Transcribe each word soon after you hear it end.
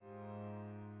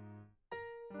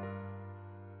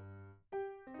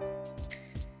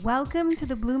Welcome to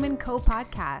the Bloom & Co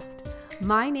podcast.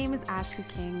 My name is Ashley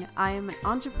King. I am an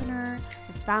entrepreneur,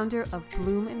 the founder of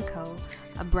Bloom & Co,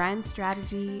 a brand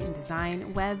strategy and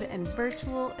design, web, and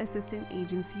virtual assistant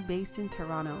agency based in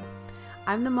Toronto.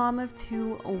 I'm the mom of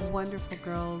two wonderful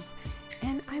girls,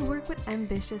 and I work with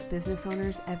ambitious business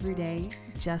owners every day,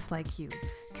 just like you.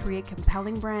 Create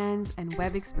compelling brands and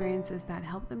web experiences that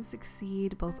help them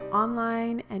succeed both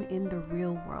online and in the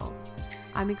real world.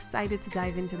 I'm excited to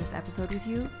dive into this episode with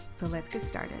you, so let's get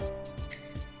started.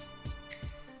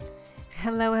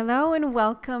 Hello, and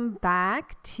welcome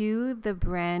back to the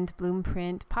Brand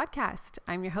Blueprint podcast.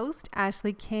 I'm your host,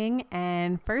 Ashley King,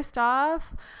 and first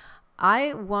off,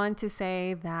 I want to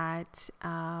say that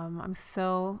I'm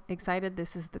so excited.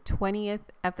 This is the 20th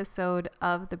episode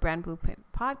of the Brand Blueprint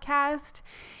podcast,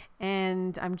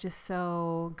 and I'm just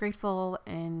so grateful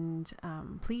and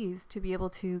pleased to be able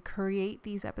to create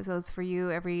these episodes for you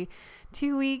every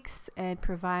 2 weeks and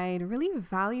provide really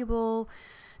valuable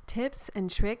tips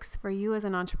and tricks for you as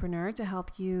an entrepreneur to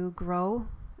help you grow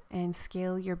and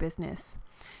scale your business.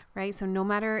 Right? So no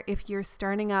matter if you're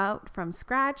starting out from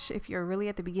scratch, if you're really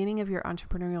at the beginning of your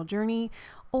entrepreneurial journey,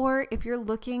 or if you're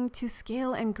looking to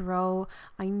scale and grow,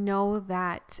 I know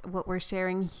that what we're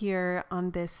sharing here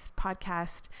on this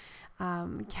podcast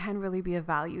can really be of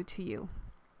value to you.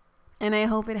 And I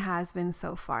hope it has been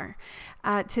so far.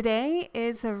 Today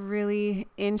is a really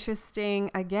interesting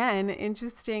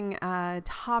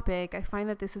topic. I find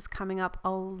that this is coming up a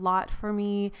lot for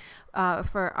me,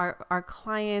 for our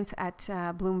clients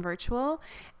at Bloom Virtual.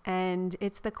 And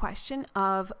it's the question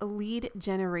of lead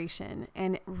generation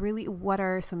and really what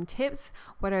are some tips,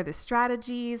 what are the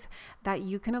strategies that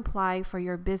you can apply for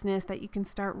your business that you can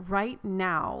start right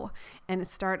now and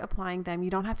start applying them.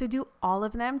 You don't have to do all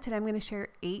of them. Today I'm going to share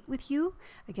 8 with you.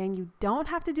 Again, you don't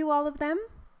have to do all of them,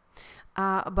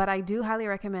 but I do highly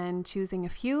recommend choosing a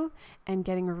few and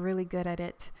getting really good at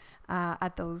it,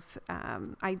 at those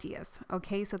ideas,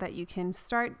 okay? So that you can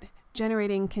start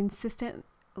generating consistent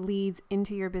leads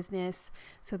into your business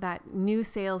so that new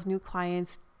sales, new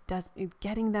clients,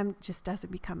 getting them just doesn't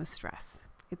become a stress.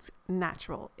 It's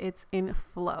natural. It's in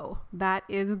flow. That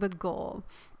is the goal.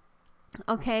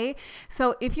 Okay.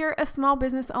 So if you're a small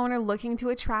business owner looking to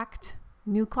attract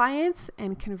new clients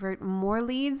and convert more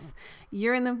leads,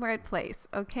 you're in the right place.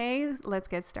 Okay. Let's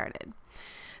get started.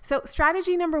 So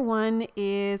strategy number 1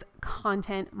 is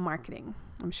content marketing.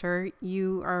 I'm sure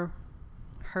you are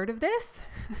heard of this.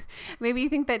 Maybe you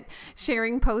think that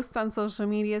sharing posts on social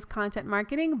media is content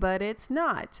marketing, but it's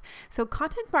not. So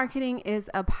content marketing is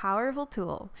a powerful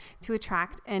tool to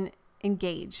attract and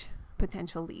engage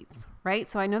potential leads, right?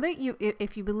 So I know that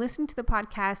if you've been listening to the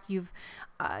podcast,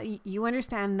 you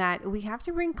understand that we have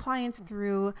to bring clients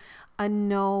through a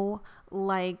know,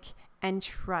 like, and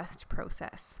trust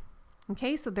process.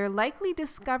 Okay, so they're likely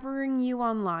discovering you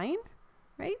online,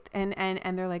 right? And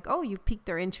they're like, oh, you've piqued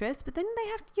their interest, but then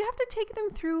you have to take them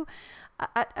through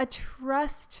a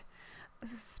trust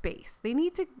space. They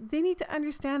need to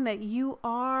understand that you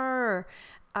are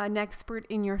an expert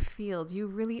in your field. You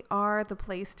really are the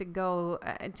place to go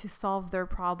to solve their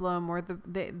problem, or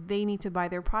they need to buy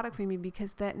their product from you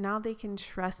because that now they can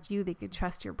trust you. They can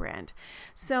trust your brand.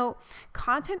 So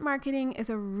content marketing is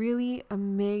a really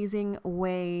amazing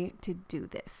way to do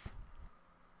this.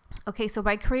 Okay, so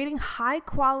by creating high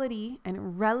quality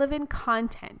and relevant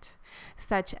content,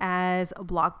 such as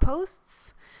blog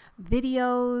posts,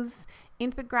 videos,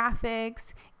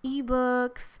 infographics,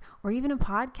 ebooks, or even a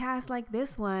podcast like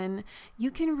this one,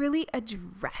 you can really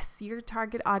address your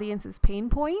target audience's pain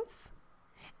points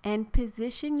and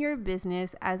position your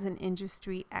business as an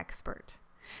industry expert.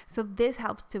 So this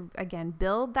helps to, again,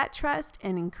 build that trust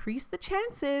and increase the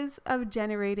chances of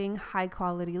generating high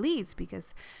quality leads,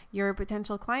 because your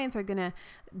potential clients are going to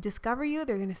discover you.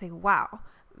 They're going to say, wow,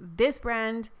 this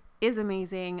brand is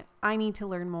amazing. I need to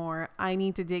learn more. I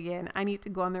need to dig in. I need to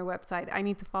go on their website. I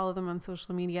need to follow them on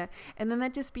social media. And then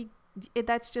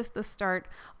that's just the start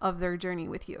of their journey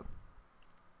with you.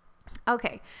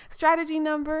 Okay. Strategy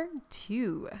number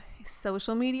 2,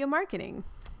 social media marketing.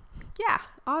 Yeah,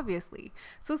 obviously.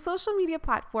 So social media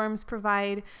platforms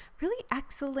provide really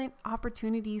excellent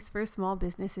opportunities for small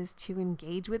businesses to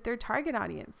engage with their target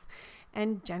audience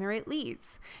and generate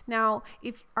leads. Now,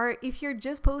 if you're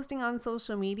just posting on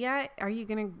social media, are you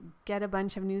going to get a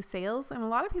bunch of new sales? And a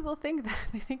lot of people think that.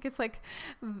 They think it's like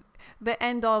the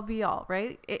end all be all,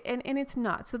 right? And it's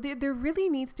not. So there really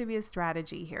needs to be a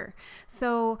strategy here.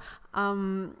 So,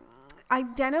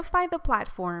 identify the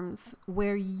platforms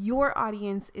where your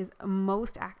audience is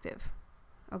most active.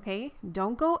 Okay?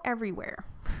 Don't go everywhere.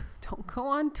 Don't go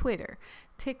on Twitter,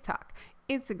 TikTok,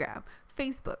 Instagram,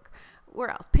 Facebook, where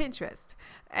else? Pinterest.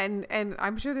 And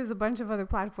I'm sure there's a bunch of other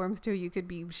platforms too. You could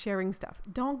be sharing stuff.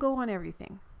 Don't go on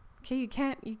everything. Okay. You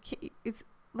can't, it's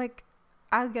like,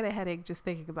 I'll get a headache just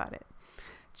thinking about it.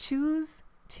 Choose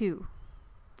 2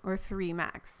 or 3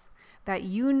 max that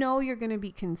you know you're going to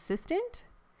be consistent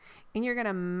and you're going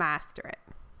to master it.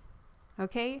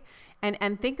 Okay.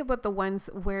 And think about the ones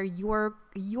where your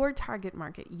target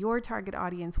market, your target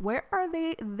audience, where are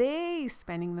they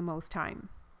spending the most time?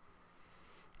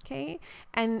 Okay.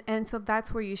 And so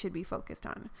that's where you should be focused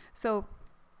on. So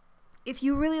if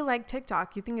you really like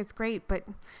TikTok, you think it's great, but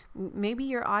maybe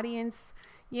your audience,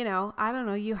 I don't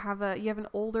know, you have an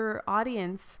older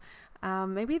audience.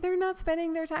 Maybe they're not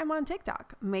spending their time on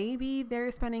TikTok. Maybe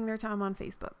they're spending their time on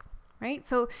Facebook, right?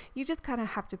 So you just kind of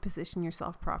have to position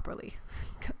yourself properly.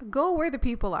 Go where the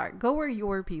people are. Go where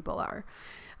your people are.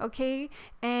 Okay.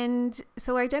 And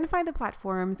so identify the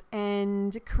platforms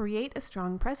and create a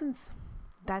strong presence.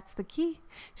 That's the key.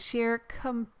 Share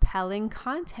compelling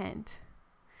content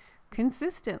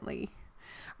consistently.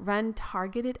 Run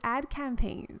targeted ad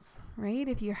campaigns, right?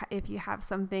 If you have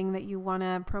something that you want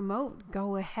to promote,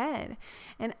 go ahead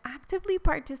and actively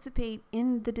participate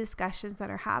in the discussions that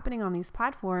are happening on these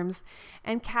platforms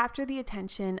and capture the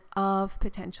attention of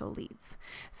potential leads.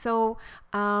 So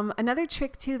another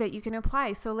trick too that you can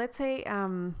apply. So let's say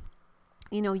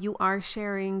you are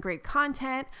sharing great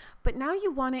content, but now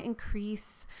you want to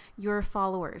increase your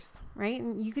followers, right?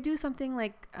 And you could do something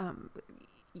like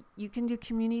you can do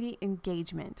community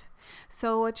engagement.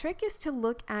 So a trick is to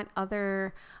look at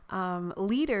other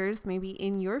leaders, maybe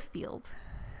in your field,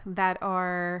 that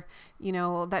are,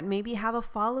 that maybe have a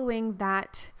following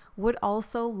that would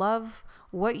also love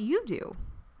what you do.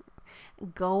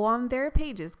 Go on their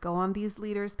pages, go on these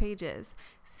leaders' pages,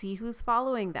 see who's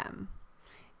following them.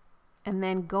 And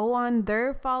then go on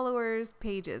their followers'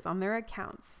 pages, on their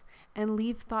accounts, and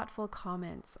leave thoughtful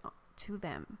comments to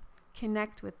them.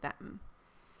 Connect with them.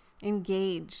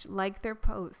 Engage, like their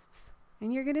posts,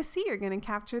 and you're going to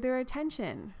capture their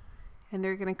attention, and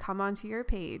they're going to come onto your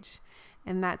page,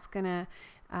 and that's going to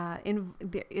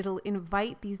it'll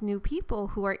invite these new people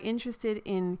who are interested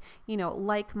in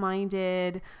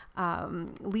like-minded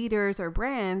leaders or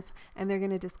brands, and they're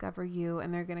going to discover you,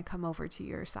 and they're going to come over to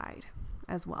your side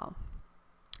as well.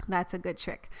 That's a good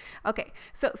trick. Okay,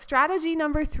 so strategy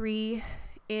number 3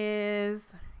 is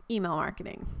email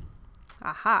marketing.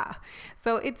 Aha.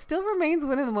 So it still remains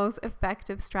one of the most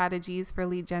effective strategies for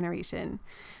lead generation.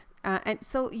 And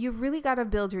so you really got to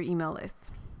build your email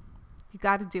lists. You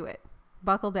got to do it.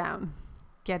 Buckle down.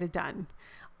 Get it done.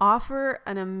 Offer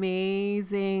an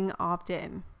amazing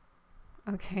opt-in.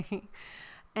 Okay.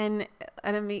 And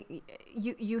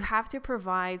you have to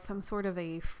provide some sort of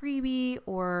a freebie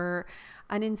or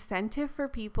an incentive for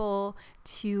people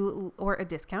or a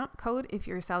discount code if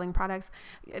you're selling products,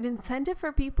 an incentive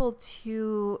for people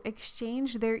to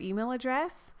exchange their email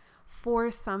address for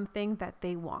something that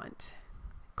they want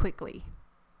quickly,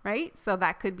 right? So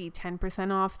that could be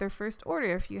 10% off their first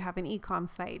order if you have an e-com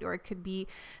site, or it could be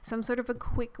some sort of a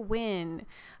quick win,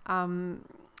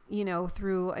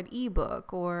 through an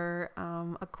ebook or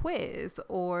a quiz,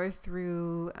 or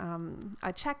through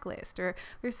a checklist, or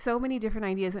there's so many different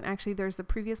ideas. And actually there's the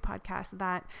previous podcast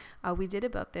that we did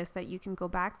about this that you can go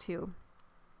back to,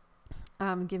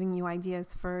 giving you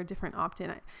ideas for different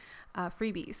opt-in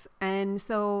freebies. And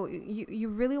so you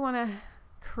really want to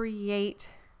create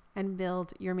and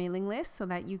build your mailing list so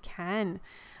that you can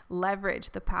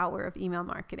leverage the power of email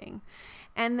marketing.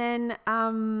 And then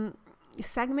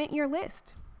segment your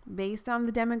list based on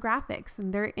the demographics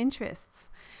and their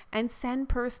interests, and send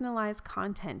personalized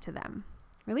content to them.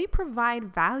 Really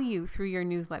provide value through your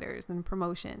newsletters and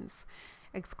promotions,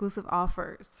 exclusive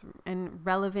offers, and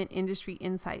relevant industry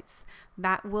insights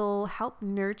that will help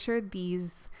nurture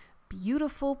these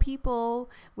beautiful people,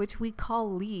 which we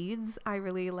call leads. I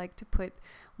really like to put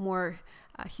more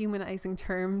humanizing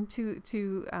term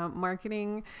to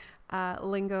marketing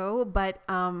lingo, but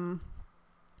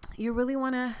you really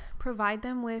want to provide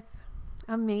them with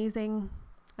amazing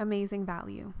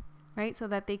value, right? So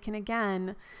that they can,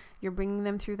 again, you're bringing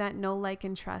them through that know, like,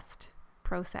 and trust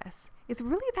process. It's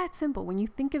really that simple. When you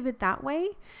think of it that way,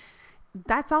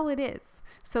 that's all it is.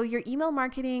 So your email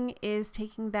marketing is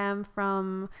taking them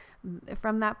from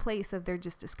that place of they're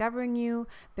just discovering you,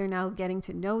 they're now getting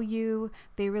to know you,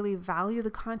 they really value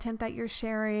the content that you're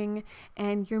sharing,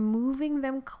 and you're moving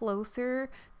them closer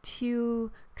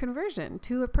to conversion,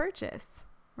 to a purchase,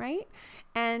 right?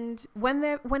 And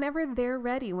whenever they're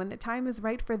ready, when the time is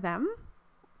right for them,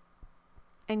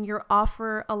 and your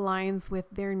offer aligns with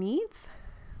their needs,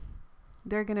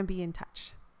 they're going to be in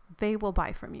touch. They will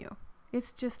buy from you.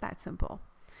 It's just that simple.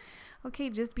 Okay,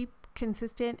 just be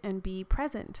consistent and be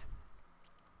present.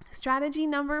 Strategy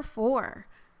number 4,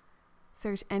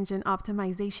 search engine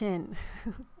optimization,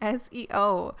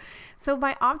 SEO. So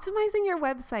by optimizing your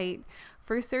website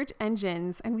for search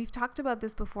engines, and we've talked about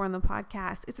this before on the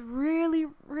podcast, it's really,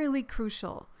 really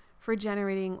crucial for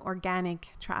generating organic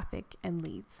traffic and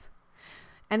leads.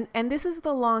 And this is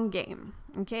the long game,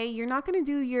 okay? You're not going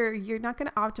to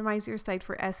optimize your site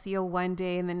for SEO one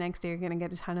day and the next day you're going to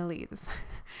get a ton of leads.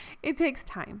 It takes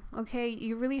time, okay?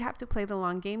 You really have to play the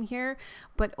long game here,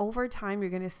 but over time you're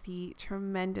going to see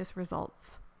tremendous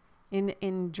results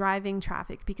in driving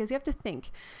traffic, because you have to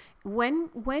think,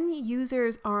 when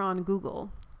users are on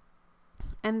Google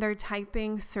and they're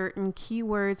typing certain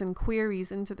keywords and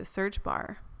queries into the search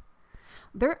bar,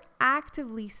 they're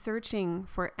actively searching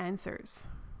for answers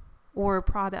or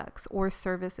products or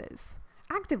services.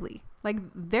 Actively, like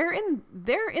they're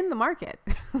in the market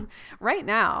right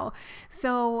now.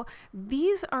 So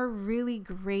these are really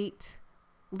great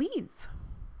leads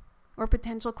or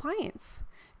potential clients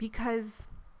because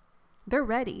they're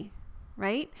ready,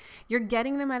 right? You're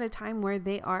getting them at a time where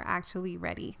they are actually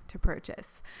ready to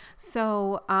purchase.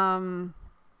 So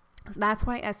that's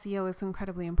why SEO is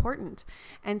incredibly important.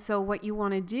 And so what you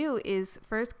want to do is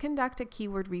first conduct a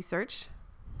keyword research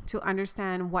to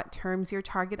understand what terms your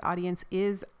target audience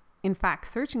is in fact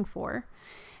searching for,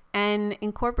 and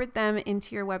incorporate them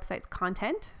into your website's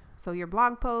content. So your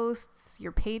blog posts,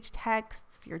 your page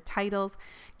texts, your titles,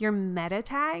 your meta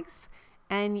tags,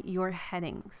 and your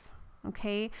headings.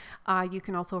 Okay. You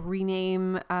can also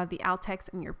rename the alt text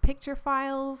in your picture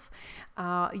files.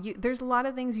 There's a lot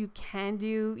of things you can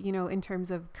do, in terms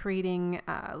of creating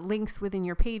links within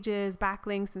your pages,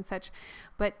 backlinks and such.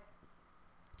 But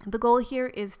the goal here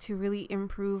is to really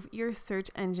improve your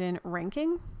search engine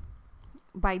ranking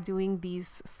by doing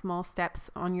these small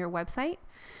steps on your website.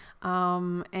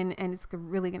 And it's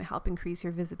really going to help increase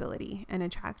your visibility and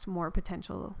attract more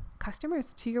potential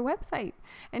customers to your website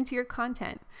and to your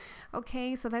content.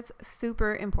 Okay, so that's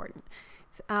super important.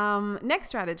 Next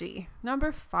strategy,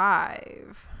 number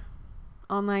 5,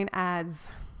 online ads.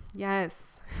 Yes.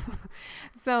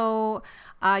 So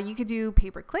you could do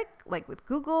pay-per-click like with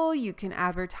Google. You can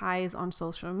advertise on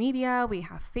social media. We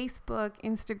have Facebook,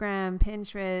 Instagram,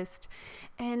 Pinterest,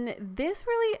 and this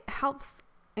really helps.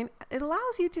 And it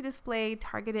allows you to display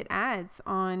targeted ads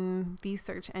on these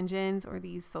search engines or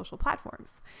these social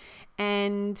platforms.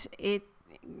 And it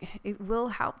will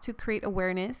help to create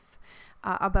awareness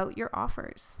about your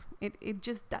offers. It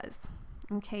just does.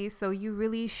 Okay, so you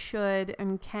really should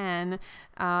and can,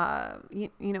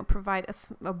 provide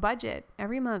a budget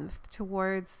every month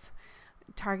towards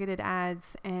targeted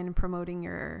ads and promoting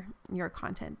your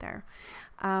content there.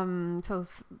 So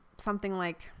something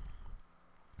like,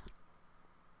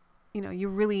 you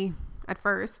really, at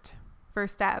first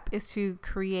step is to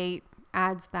create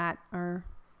ads that are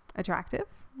attractive,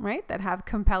 right? That have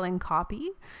compelling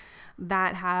copy,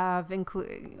 that have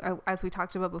as we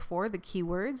talked about before, the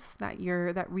keywords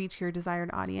that reach your desired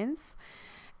audience.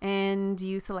 And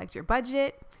you select your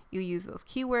budget, you use those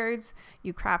keywords,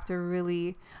 you craft a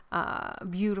really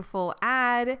beautiful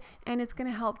ad, and it's going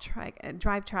to help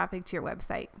drive traffic to your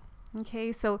website.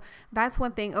 Okay, so that's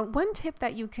one thing. One tip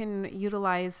that you can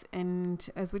utilize, and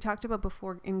as we talked about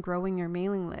before in growing your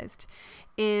mailing list,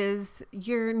 is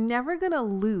you're never going to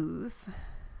lose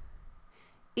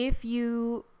if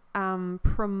you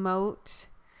promote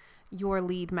your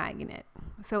lead magnet.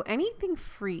 So anything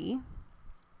free,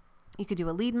 you could do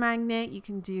a lead magnet, you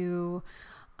can do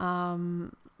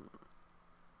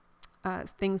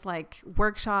things like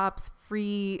workshops,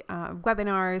 free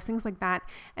webinars, things like that.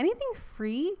 Anything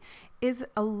free is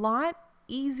a lot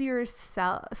easier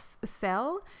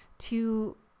sell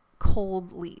to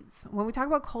cold leads. When we talk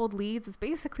about cold leads, it's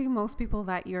basically most people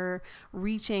that you're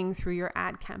reaching through your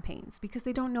ad campaigns because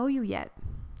they don't know you yet,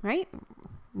 right?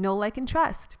 Know, like, and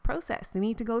trust process. They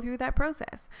need to go through that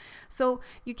process. So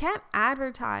you can't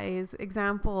advertise,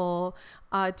 example,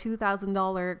 a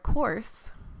 $2,000 course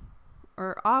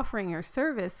or offering your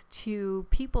service to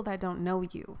people that don't know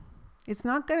you. It's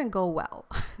not going to go well.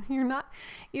 You're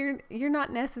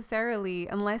not necessarily,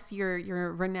 unless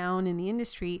you're renowned in the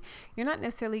industry, you're not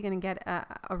necessarily going to get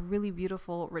a really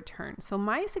beautiful return. So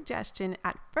my suggestion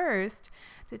at first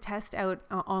to test out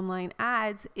online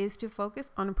ads is to focus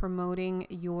on promoting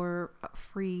your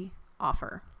free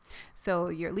offer. So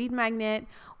your lead magnet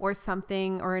or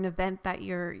something, or an event that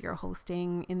you're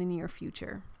hosting in the near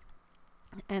future.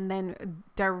 and then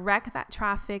direct that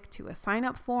traffic to a sign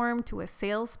up form, to a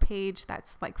sales page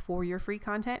that's like for your free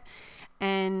content,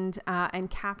 and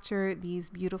capture these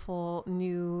beautiful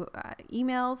new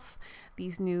emails,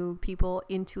 these new people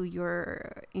into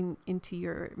your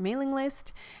mailing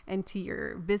list and to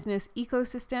your business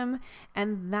ecosystem.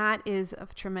 And that is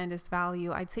of tremendous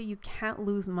value. I'd say you can't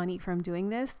lose money from doing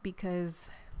this, because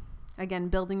again,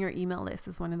 building your email list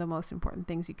is one of the most important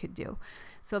things you could do.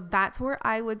 So that's where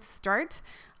I would start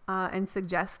and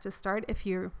suggest to start if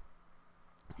you're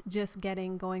just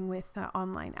getting going with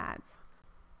online ads.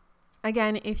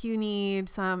 Again, if you need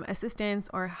some assistance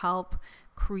or help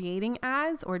creating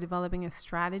ads or developing a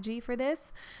strategy for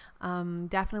this,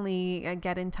 definitely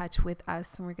get in touch with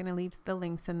us. And we're going to leave the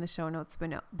links in the show notes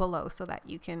below so that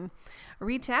you can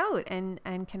reach out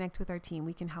and connect with our team.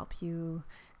 We can help you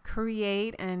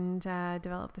create and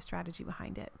develop the strategy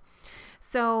behind it.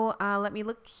 So let me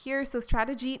look here. So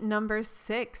strategy number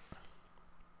 6,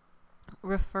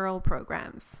 referral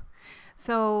programs.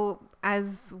 So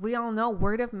as we all know,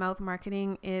 word of mouth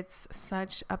marketing, it's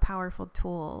such a powerful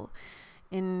tool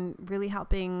in really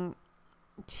helping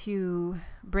to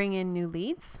bring in new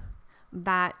leads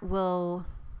that will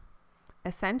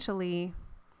essentially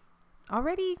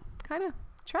already kind of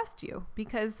trust you,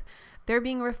 because they're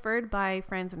being referred by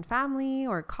friends and family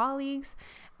or colleagues.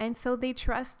 And so they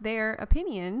trust their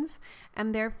opinions,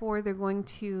 and therefore they're going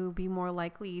to be more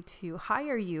likely to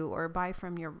hire you or buy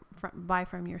from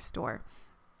your store.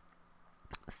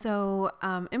 So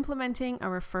implementing a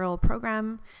referral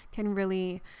program can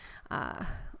really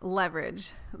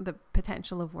leverage the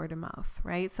potential of word of mouth,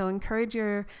 right? So encourage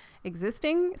your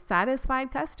existing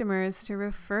satisfied customers to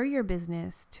refer your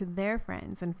business to their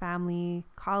friends and family,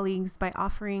 colleagues, by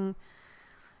offering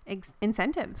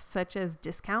incentives such as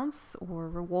discounts or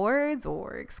rewards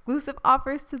or exclusive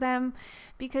offers to them.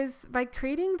 Because by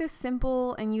creating this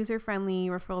simple and user-friendly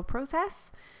referral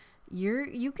process,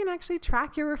 you can actually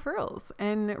track your referrals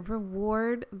and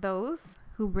reward those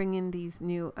who bring in these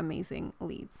new amazing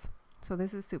leads. So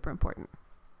this is super important.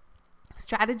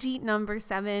 Strategy number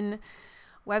 7,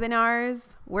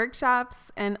 webinars,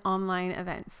 workshops, and online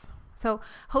events. So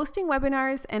hosting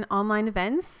webinars and online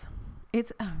events,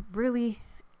 it's a really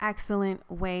excellent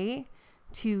way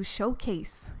to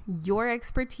showcase your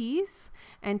expertise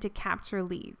and to capture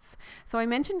leads. So I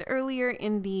mentioned earlier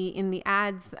in the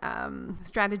ads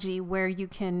strategy where you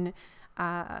can,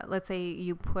 let's say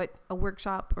you put a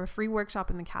workshop or a free workshop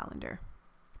in the calendar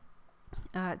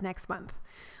next month.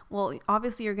 Well,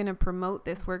 obviously you're going to promote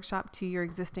this workshop to your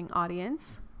existing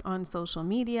audience on social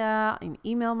media, in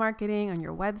email marketing, on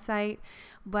your website,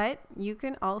 but you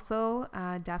can also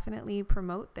definitely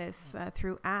promote this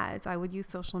through ads. I would use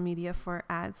social media for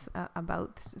ads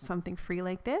about something free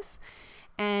like this,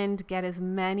 and get as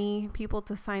many people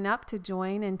to sign up to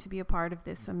join and to be a part of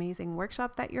this amazing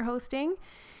workshop that you're hosting.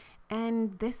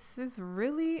 And this is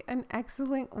really an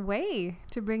excellent way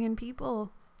to bring in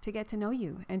people to get to know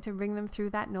you and to bring them through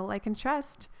that know, like, and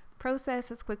trust process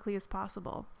as quickly as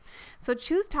possible. So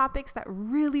choose topics that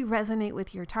really resonate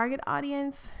with your target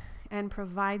audience and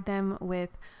provide them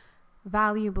with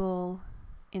valuable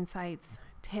insights,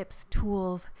 tips,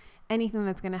 tools, anything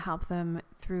that's going to help them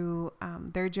through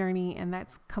their journey, and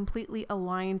that's completely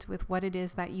aligned with what it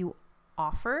is that you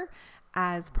offer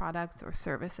as products or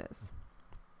services.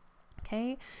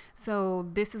 Okay, so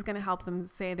this is going to help them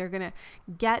say they're going to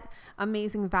get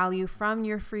amazing value from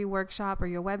your free workshop or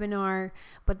your webinar.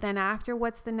 But then after,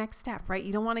 what's the next step, right?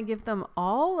 You don't want to give them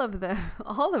all of the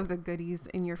goodies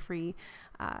in your free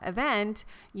event.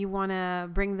 You want to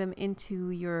bring them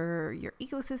into your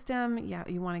ecosystem. Yeah,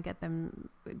 you want to get them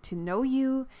to know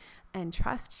you and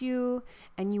trust you,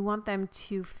 and you want them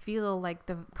to feel like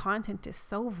the content is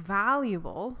so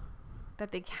valuable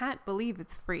that they can't believe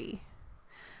it's free.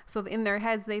 So in their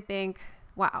heads, they think,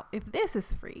 wow, if this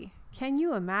is free, can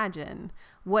you imagine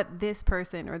what this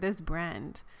person or this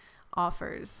brand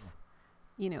offers,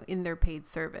 in their paid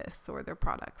service or their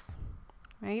products,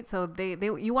 right? So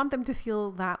you want them to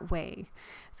feel that way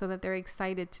so that they're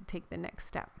excited to take the next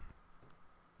step.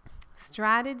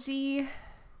 Strategy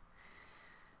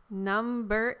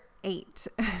number 8,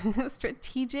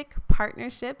 strategic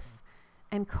partnerships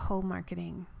and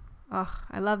co-marketing. Oh,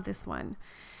 I love this one.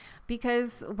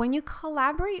 Because when you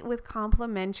collaborate with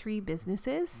complementary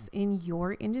businesses in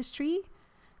your industry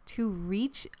to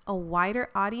reach a wider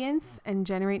audience and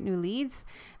generate new leads,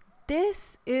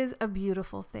 this is a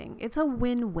beautiful thing. It's a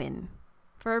win-win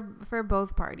for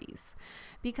both parties,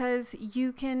 because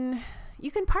you can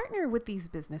partner with these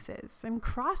businesses and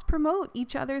cross-promote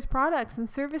each other's products and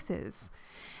services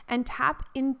and tap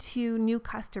into new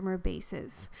customer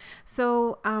bases.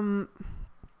 So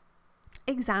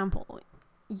example,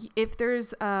 if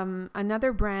there's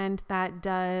another brand that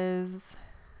does,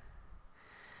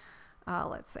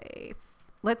 let's say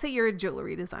you're a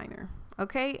jewelry designer,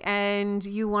 okay, and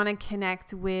you want to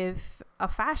connect with a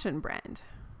fashion brand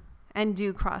and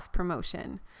do cross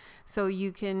promotion, so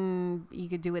you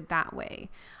could do it that way.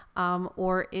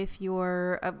 Or if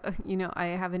you're, I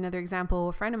have another example.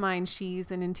 A friend of mine,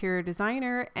 she's an interior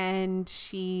designer, and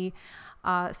she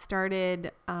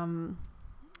started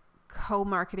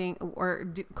co-marketing or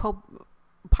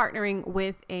co-partnering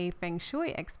with a feng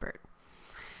shui expert.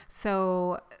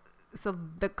 So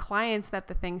the clients that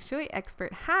the feng shui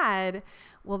expert had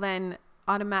will then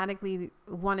automatically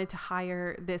wanted to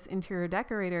hire this interior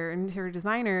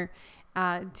designer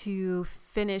to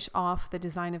finish off the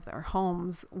design of their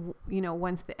homes,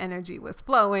 once the energy was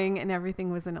flowing and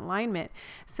everything was in alignment.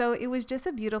 So it was just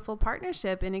a beautiful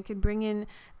partnership, and it could bring in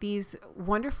these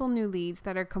wonderful new leads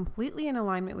that are completely in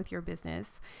alignment with your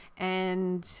business.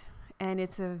 And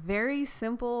it's a very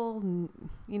simple,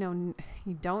 you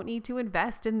don't need to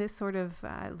invest in this sort of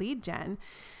lead gen,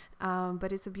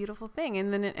 but it's a beautiful thing.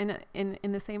 And then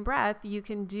in the same breath, you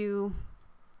can do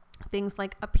things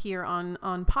like appear on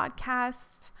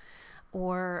podcasts,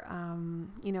 or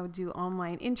do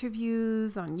online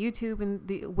interviews on YouTube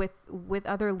and with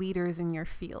other leaders in your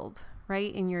field,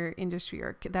 right, in your industry,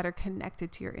 or that are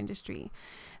connected to your industry.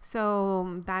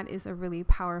 So that is a really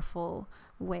powerful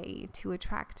way to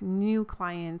attract new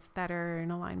clients that are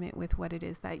in alignment with what it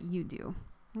is that you do.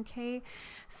 Okay,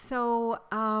 so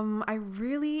I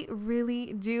really,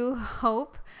 really do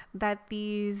hope that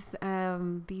these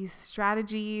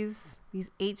strategies,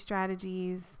 these 8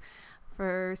 strategies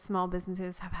for small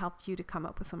businesses, have helped you to come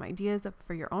up with some ideas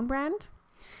for your own brand.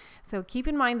 So keep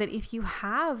in mind that if you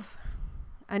have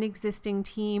an existing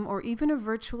team, or even a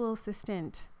virtual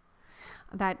assistant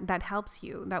that helps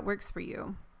you, that works for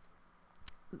you,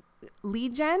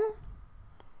 lead gen,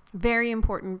 very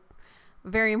important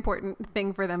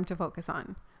thing for them to focus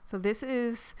on. So this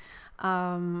is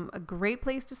a great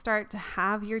place to start, to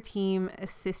have your team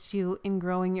assist you in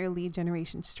growing your lead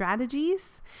generation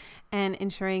strategies and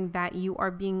ensuring that you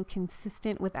are being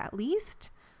consistent with at least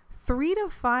 3 to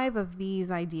 5 of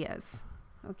these ideas,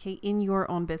 okay, in your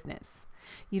own business.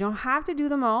 You don't have to do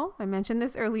them all. I mentioned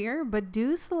this earlier, but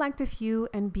do select a few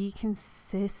and be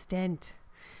consistent.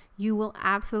 You will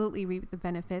absolutely reap the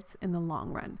benefits in the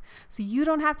long run. So you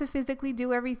don't have to physically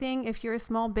do everything. If you're a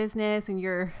small business and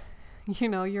you're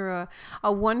a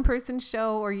one-person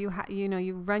show, or you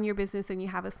run your business and you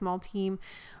have a small team,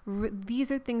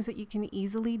 these are things that you can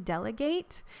easily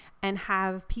delegate and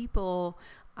have people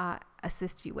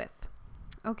assist you with.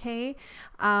 Okay.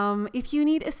 If you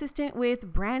need assistance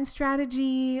with brand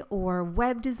strategy or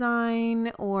web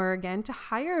design, or again, to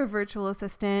hire a virtual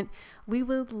assistant, we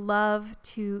would love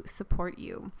to support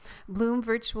you. Bloom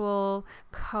Virtual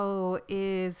Co.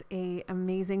 is an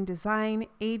amazing design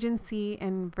agency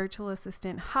and virtual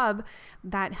assistant hub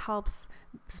that helps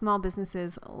small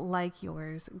businesses like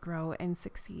yours grow and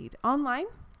succeed online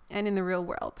and in the real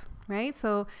world, right?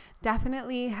 So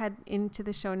definitely head into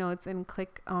the show notes and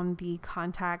click on the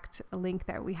contact link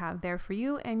that we have there for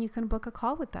you, and you can book a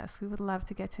call with us. We would love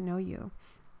to get to know you.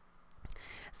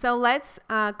 So let's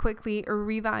quickly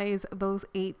revise those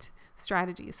 8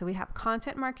 strategies. So we have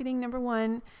content marketing, number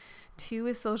 1. 2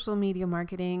 is social media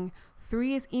marketing.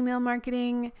 3 is email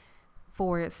marketing.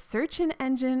 4 is search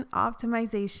engine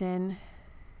optimization.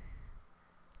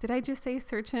 Did I just say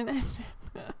search engine?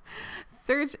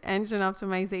 Search engine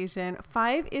optimization.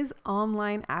 5 is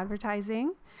online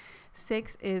advertising.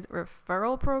 6 is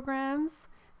referral programs.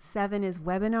 7 is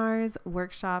webinars,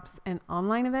 workshops, and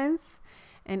online events.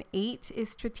 And 8 is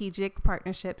strategic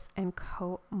partnerships and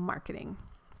co-marketing.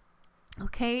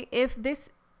 Okay, if this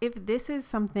is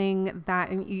something that,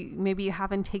 and maybe you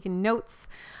haven't taken notes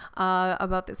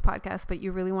about this podcast, but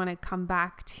you really want to come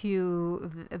back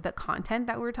to the content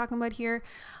that we're talking about here,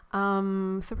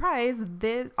 surprise,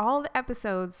 all the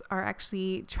episodes are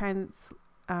actually transcribed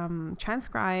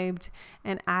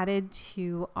and added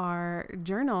to our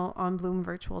journal on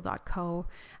bloomvirtual.co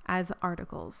as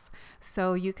articles.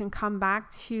 So you can come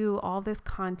back to all this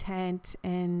content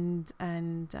and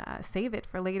save it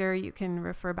for later. You can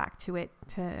refer back to it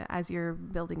as you're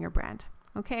building your brand.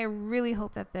 Okay, I really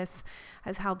hope that this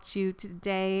has helped you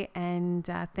today, and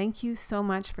thank you so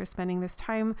much for spending this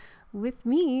time with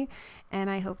me, and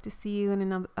I hope to see you in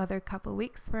another couple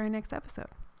weeks for our next episode.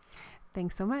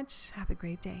 Thanks so much. Have a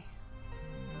great day.